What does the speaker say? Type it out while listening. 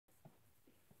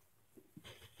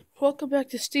Welcome back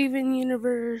to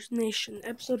Univernation,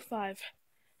 Episode 5.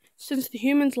 Since the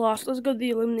humans lost, let's go to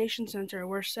the Elimination Center,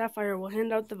 where Sapphire will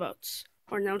hand out the votes,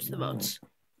 or announce the votes.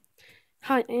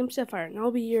 Hi, I am Sapphire, and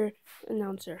I'll be your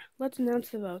announcer. Let's announce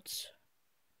the votes.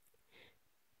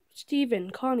 Steven,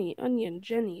 Connie, Onion,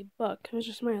 Jenny, Buck,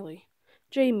 Mr. Smiley,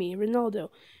 Jamie, Ronaldo,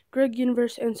 Greg,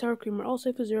 Universe, and Sour Cream are all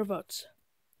safe with 0 votes.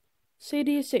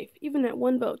 Sadie is safe, even at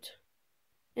 1 vote.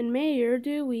 And Mayor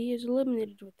Dewey is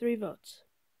eliminated with 3 votes.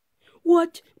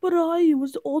 What? But I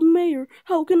was the old mayor.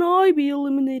 How can I be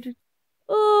eliminated?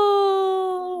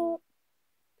 Oh!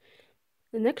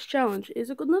 The next challenge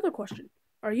is another question.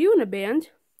 Are you in a band?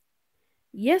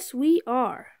 Yes, we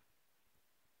are.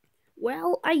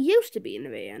 Well, I used to be in a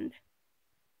band.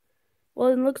 Well,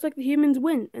 it looks like the humans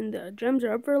win, and the gems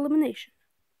are up for elimination.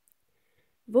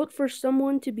 Vote for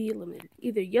someone to be eliminated.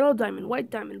 Either Yellow Diamond,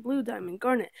 White Diamond, Blue Diamond,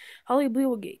 Garnet, Holly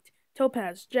Bluegate,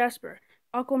 Topaz, Jasper,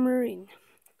 Aquamarine,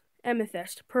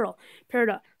 Amethyst, Pearl,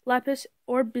 Peridot, Lapis,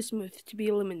 or Bismuth to be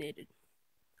eliminated.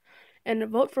 And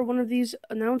vote for one of these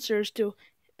announcers to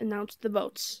announce the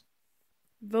votes.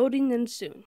 Voting ends soon.